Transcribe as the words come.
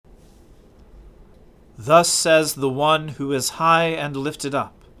Thus says the one who is high and lifted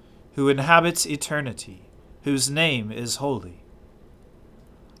up, who inhabits eternity, whose name is holy.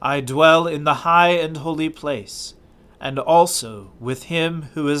 I dwell in the high and holy place, and also with him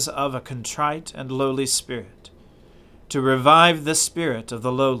who is of a contrite and lowly spirit, to revive the spirit of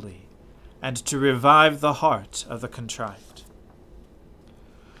the lowly, and to revive the heart of the contrite.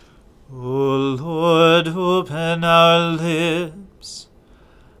 O Lord, open our lips,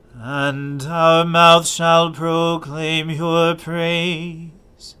 and our mouth shall proclaim your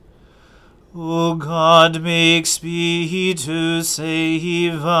praise. O God, make speed to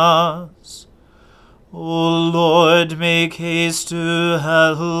save us. O Lord, make haste to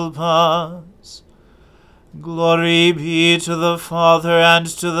help us. Glory be to the Father, and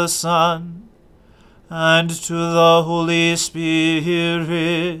to the Son, and to the Holy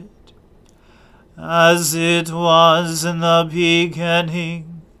Spirit, as it was in the beginning,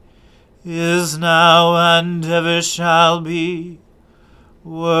 is now, and ever shall be,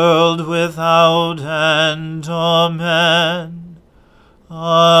 world without end. Amen.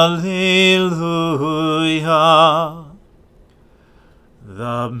 Alleluia.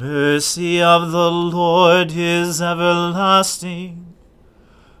 The mercy of the Lord is everlasting.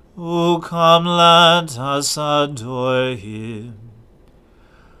 O come, let us adore him.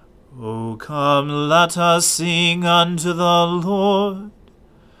 O come, let us sing unto the Lord.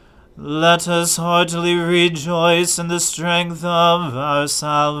 Let us heartily rejoice in the strength of our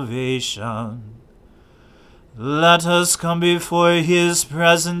salvation. Let us come before his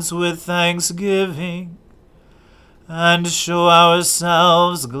presence with thanksgiving, and show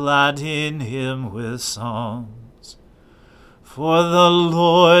ourselves glad in him with songs. For the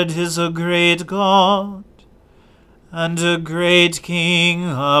Lord is a great God, and a great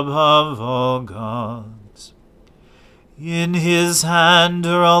King above all gods. In his hand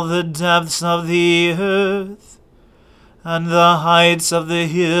are all the depths of the earth, and the heights of the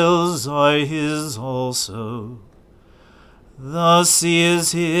hills are his also. The sea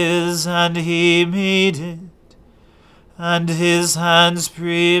is his, and he made it, and his hands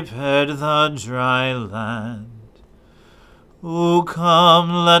prepared the dry land. O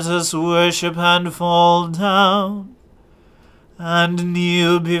come, let us worship and fall down, and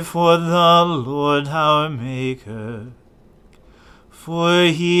kneel before the Lord our Maker. For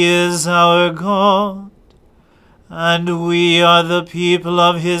he is our God, and we are the people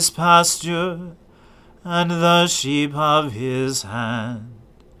of his pasture, and the sheep of his hand.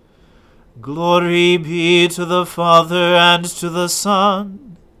 Glory be to the Father, and to the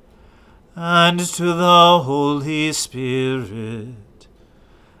Son, and to the Holy Spirit,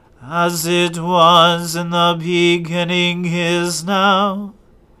 as it was in the beginning, is now,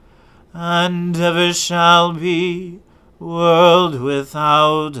 and ever shall be, world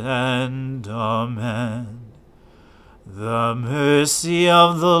without end. Amen. The mercy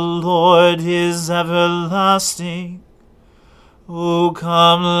of the Lord is everlasting. O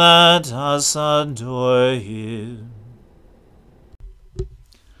come, let us adore him.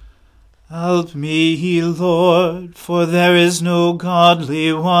 Help me, Lord, for there is no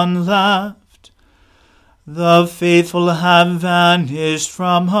godly one left. The faithful have vanished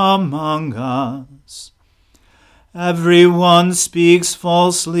from among us. Every one speaks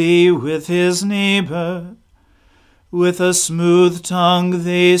falsely with his neighbor. With a smooth tongue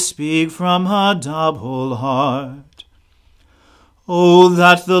they speak from a double heart. O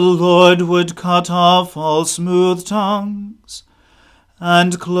that the Lord would cut off all smooth tongues,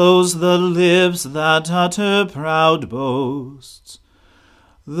 and close the lips that utter proud boasts.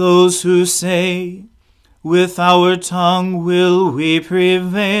 Those who say, with our tongue will we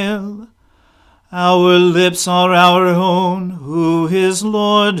prevail. Our lips are our own, who is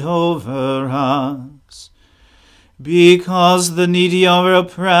Lord over us. Because the needy are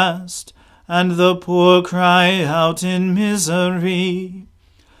oppressed, and the poor cry out in misery.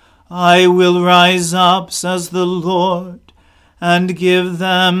 I will rise up, says the Lord, and give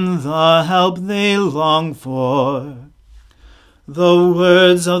them the help they long for. The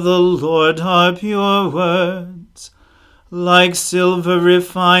words of the Lord are pure words, like silver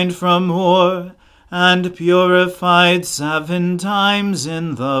refined from ore, and purified 7 times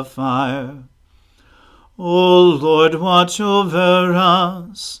in the fire. O Lord, watch over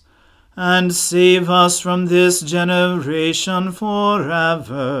us, and save us from this generation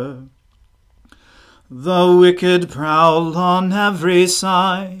forever. The wicked prowl on every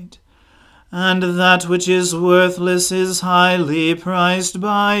side, and that which is worthless is highly prized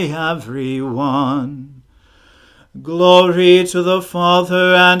by every one. Glory to the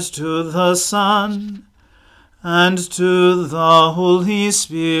Father, and to the Son, and to the Holy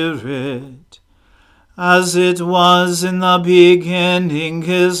Spirit, as it was in the beginning,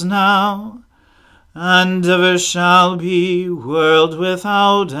 is now, and ever shall be, world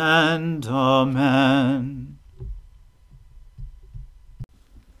without end. Amen.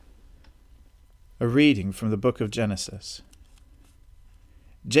 A reading from the book of Genesis.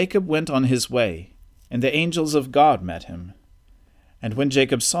 Jacob went on his way, and the angels of God met him. And when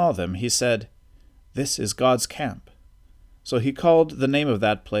Jacob saw them, he said, "This is God's camp." So he called the name of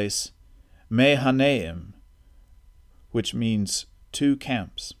that place Mahanaim, which means 2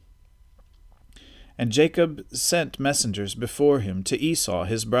 camps. And Jacob sent messengers before him to Esau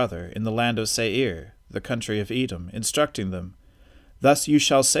his brother in the land of Seir, the country of Edom, instructing them, "Thus you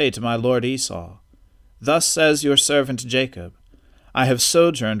shall say to my lord Esau, Thus says your servant Jacob, I have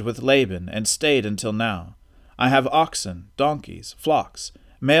sojourned with Laban and stayed until now. I have oxen, donkeys, flocks,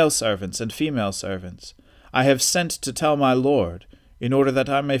 male servants and female servants. I have sent to tell my lord, in order that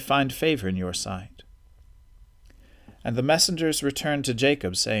I may find favor in your sight." And the messengers returned to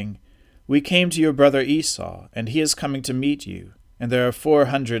Jacob, saying, "We came to your brother Esau, and he is coming to meet you, and there are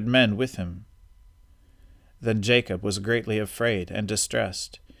 400 men with him." Then Jacob was greatly afraid and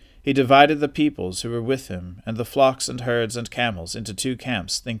distressed. He divided the peoples who were with him, and the flocks and herds and camels, into 2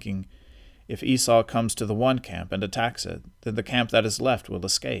 camps, thinking, "If Esau comes to the one camp and attacks it, then the camp that is left will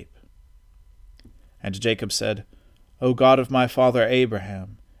escape." And Jacob said, "O God of my father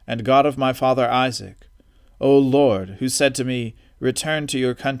Abraham, and God of my father Isaac, O Lord, who said to me, Return to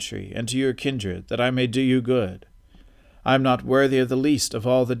your country and to your kindred, that I may do you good. I am not worthy of the least of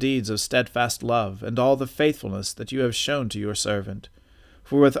all the deeds of steadfast love and all the faithfulness that you have shown to your servant.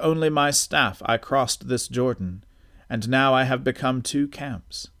 For with only my staff I crossed this Jordan, and now I have become 2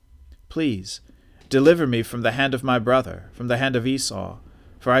 camps. Please, deliver me from the hand of my brother, from the hand of Esau,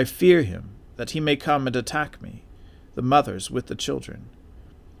 for I fear him, that he may come and attack me, the mothers with the children.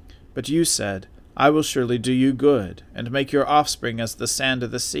 But you said, I will surely do you good, and make your offspring as the sand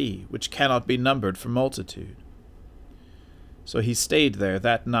of the sea, which cannot be numbered for multitude." So he stayed there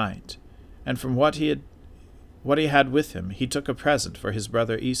that night, and from what he had with him he took a present for his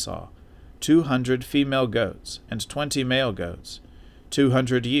brother Esau, 200 female goats, and 20 male goats,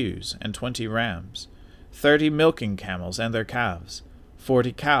 200 ewes, and 20 rams, 30 milking camels and their calves,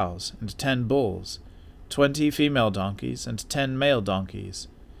 40 cows, and 10 bulls, 20 female donkeys, and 10 male donkeys.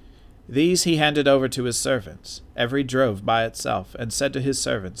 These he handed over to his servants, every drove by itself, and said to his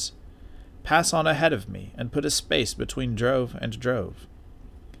servants, "Pass on ahead of me, and put a space between drove and drove."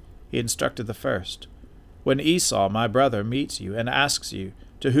 He instructed the first, "When Esau, my brother, meets you and asks you,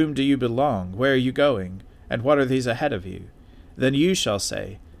 'To whom do you belong? Where are you going? And what are these ahead of you?' then you shall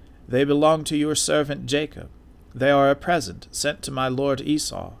say, 'They belong to your servant Jacob. They are a present sent to my lord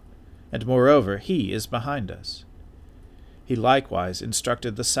Esau, and moreover he is behind us.'" He likewise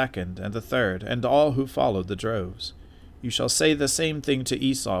instructed the second and the third, and all who followed the droves. "You shall say the same thing to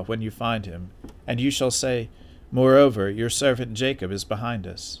Esau when you find him, and you shall say, 'Moreover, your servant Jacob is behind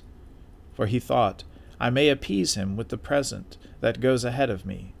us.' For he thought, 'I may appease him with the present that goes ahead of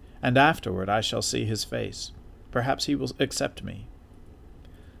me, and afterward I shall see his face. Perhaps he will accept me.'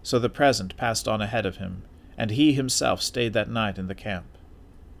 So the present passed on ahead of him, and he himself stayed that night in the camp.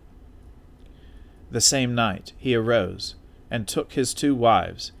 The same night he arose, and took his 2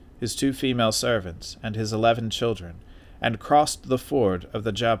 wives, his 2 female servants, and his 11 children, and crossed the ford of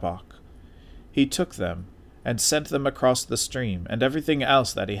the Jabbok. He took them, and sent them across the stream, and everything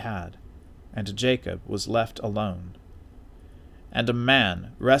else that he had, and Jacob was left alone. And a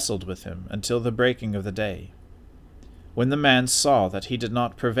man wrestled with him until the breaking of the day. When the man saw that he did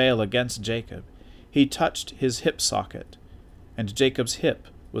not prevail against Jacob, he touched his hip socket, and Jacob's hip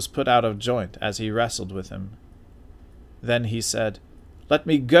was put out of joint as he wrestled with him. Then he said, "Let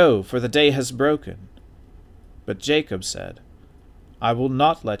me go, for the day has broken." But Jacob said, "I will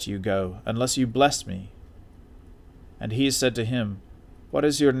not let you go, unless you bless me." And he said to him, "What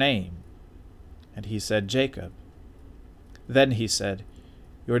is your name?" And he said, "Jacob." Then he said,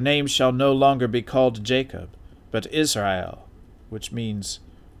 "Your name shall no longer be called Jacob, but Israel," which means,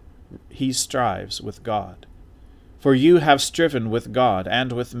 "He strives with God." For you have striven with God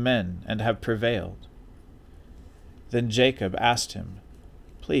and with men, and have prevailed. Then Jacob asked him,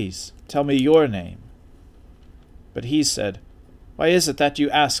 "Please, tell me your name." But he said, "Why is it that you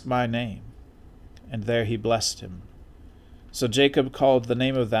ask my name?" And there he blessed him. So Jacob called the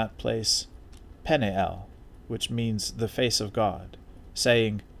name of that place Peniel, which means the face of God,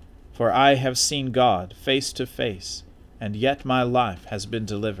 saying, "For I have seen God face to face, and yet my life has been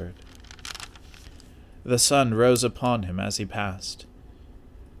delivered." The sun rose upon him as he passed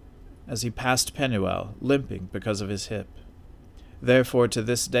Penuel, limping because of his hip. Therefore to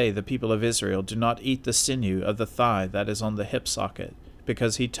this day the people of Israel do not eat the sinew of the thigh that is on the hip socket,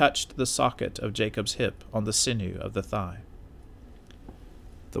 because he touched the socket of Jacob's hip on the sinew of the thigh.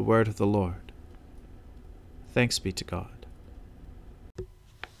 The word of the Lord. Thanks be to God.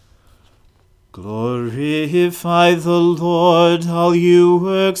 Glorify the Lord, all you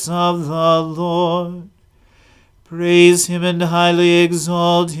works of the Lord. Praise him and highly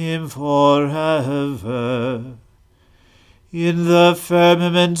exalt him forever. In the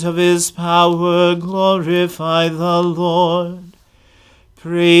firmament of his power glorify the Lord.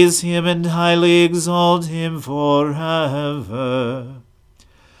 Praise him and highly exalt him forever.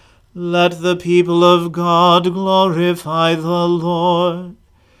 Let the people of God glorify the Lord.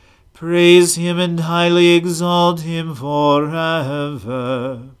 Praise him and highly exalt him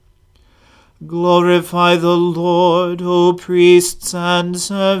forever. Glorify the Lord, O priests and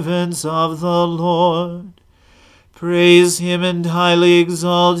servants of the Lord. Praise him and highly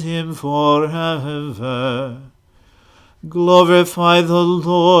exalt him forever. Glorify the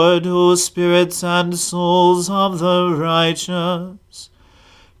Lord, O spirits and souls of the righteous.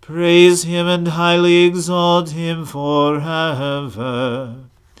 Praise him and highly exalt him forever.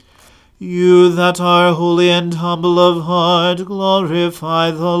 You that are holy and humble of heart,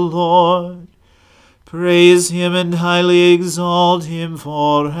 glorify the Lord. Praise him and highly exalt him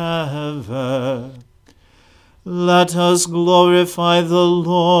forever. Let us glorify the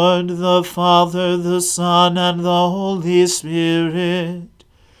Lord, the Father, the Son, and the Holy Spirit.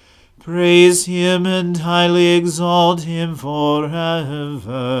 Praise him and highly exalt him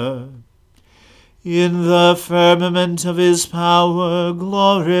forever. In the firmament of his power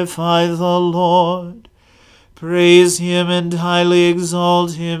glorify the Lord. Praise him and highly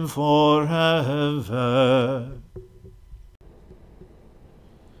exalt him forever.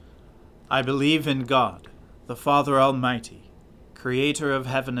 I believe in God, the Father Almighty, creator of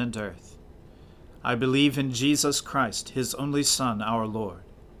heaven and earth. I believe in Jesus Christ, his only Son, our Lord.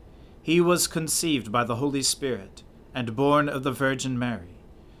 He was conceived by the Holy Spirit and born of the Virgin Mary.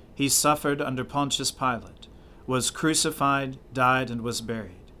 He suffered under Pontius Pilate, was crucified, died, and was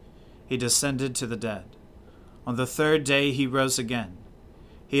buried. He descended to the dead. On the third day he rose again.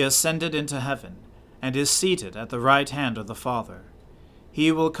 He ascended into heaven, and is seated at the right hand of the Father.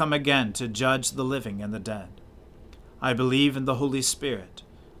 He will come again to judge the living and the dead. I believe in the Holy Spirit,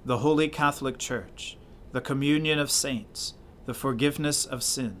 the Holy Catholic Church, the communion of saints, the forgiveness of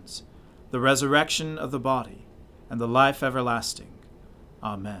sins, the resurrection of the body, and the life everlasting.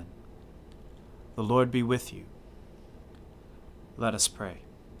 Amen. The Lord be with you. Let us pray.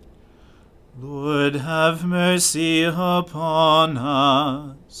 Lord, have mercy upon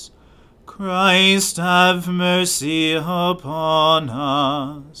us. Christ, have mercy upon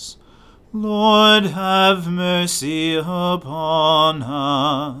us. Lord, have mercy upon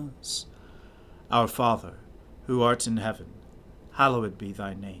us. Our Father, who art in heaven, hallowed be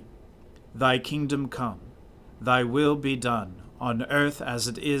thy name. Thy kingdom come, thy will be done, on earth as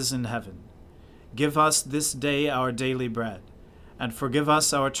it is in heaven. Give us this day our daily bread, and forgive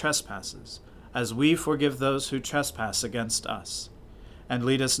us our trespasses, as we forgive those who trespass against us. And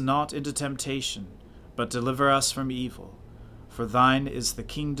lead us not into temptation, but deliver us from evil. For thine is the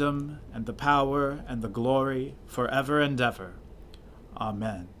kingdom, and the power, and the glory, forever and ever.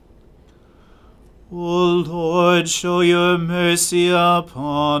 Amen. O Lord, show your mercy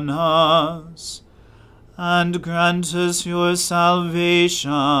upon us, and grant us your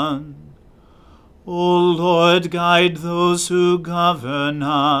salvation. O Lord, guide those who govern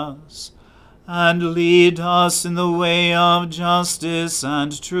us, and lead us in the way of justice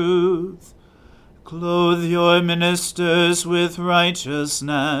and truth. Clothe your ministers with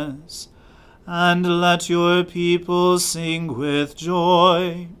righteousness, and let your people sing with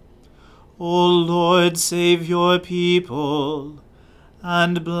joy. O Lord, save your people,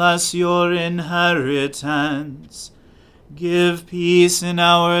 and bless your inheritance. Give peace in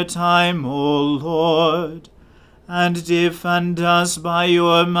our time, O Lord, and defend us by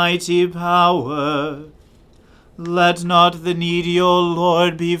your mighty power. Let not the needy, O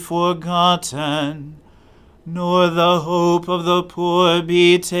Lord, be forgotten, nor the hope of the poor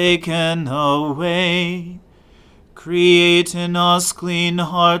be taken away. Create in us clean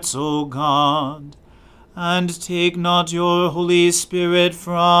hearts, O God, and take not your Holy Spirit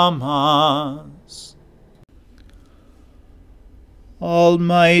from us.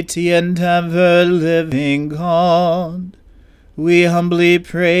 Almighty and ever-living God, we humbly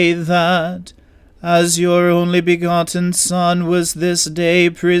pray that, as your only begotten Son was this day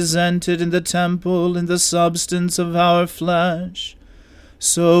presented in the temple in the substance of our flesh,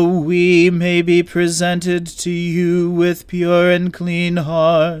 so we may be presented to you with pure and clean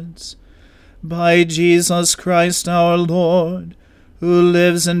hearts. By Jesus Christ our Lord, who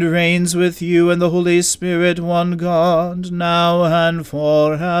lives and reigns with you and the Holy Spirit, one God, now and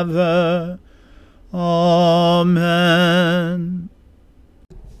forever. Amen.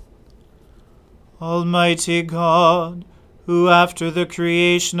 Almighty God, who after the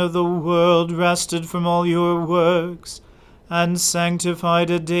creation of the world rested from all your works, and sanctified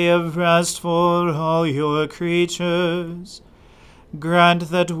a day of rest for all your creatures, grant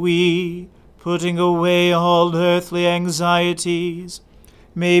that we, putting away all earthly anxieties,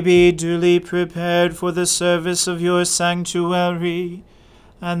 may be duly prepared for the service of your sanctuary,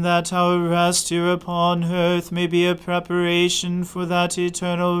 and that our rest here upon earth may be a preparation for that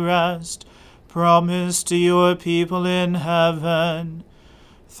eternal rest promised to your people in heaven.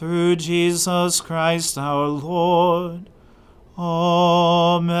 Through Jesus Christ our Lord.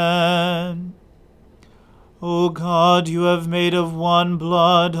 Amen. O God, you have made of one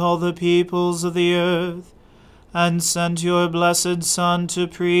blood all the peoples of the earth, and sent your blessed Son to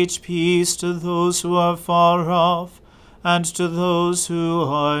preach peace to those who are far off, and to those who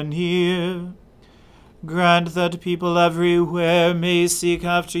are near. Grant that people everywhere may seek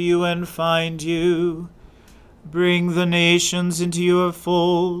after you and find you. Bring the nations into your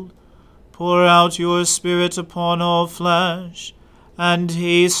fold. Pour out your Spirit upon all flesh, and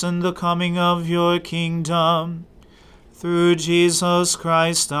hasten the coming of your kingdom. Through Jesus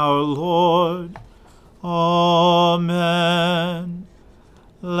Christ our Lord. Amen.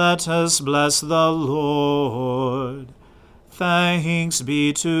 Let us bless the Lord. Thanks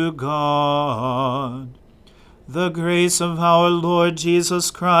be to God. The grace of our Lord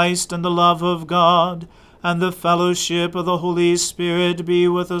Jesus Christ, and the love of God, and the fellowship of the Holy Spirit be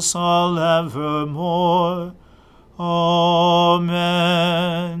with us all evermore. Amen.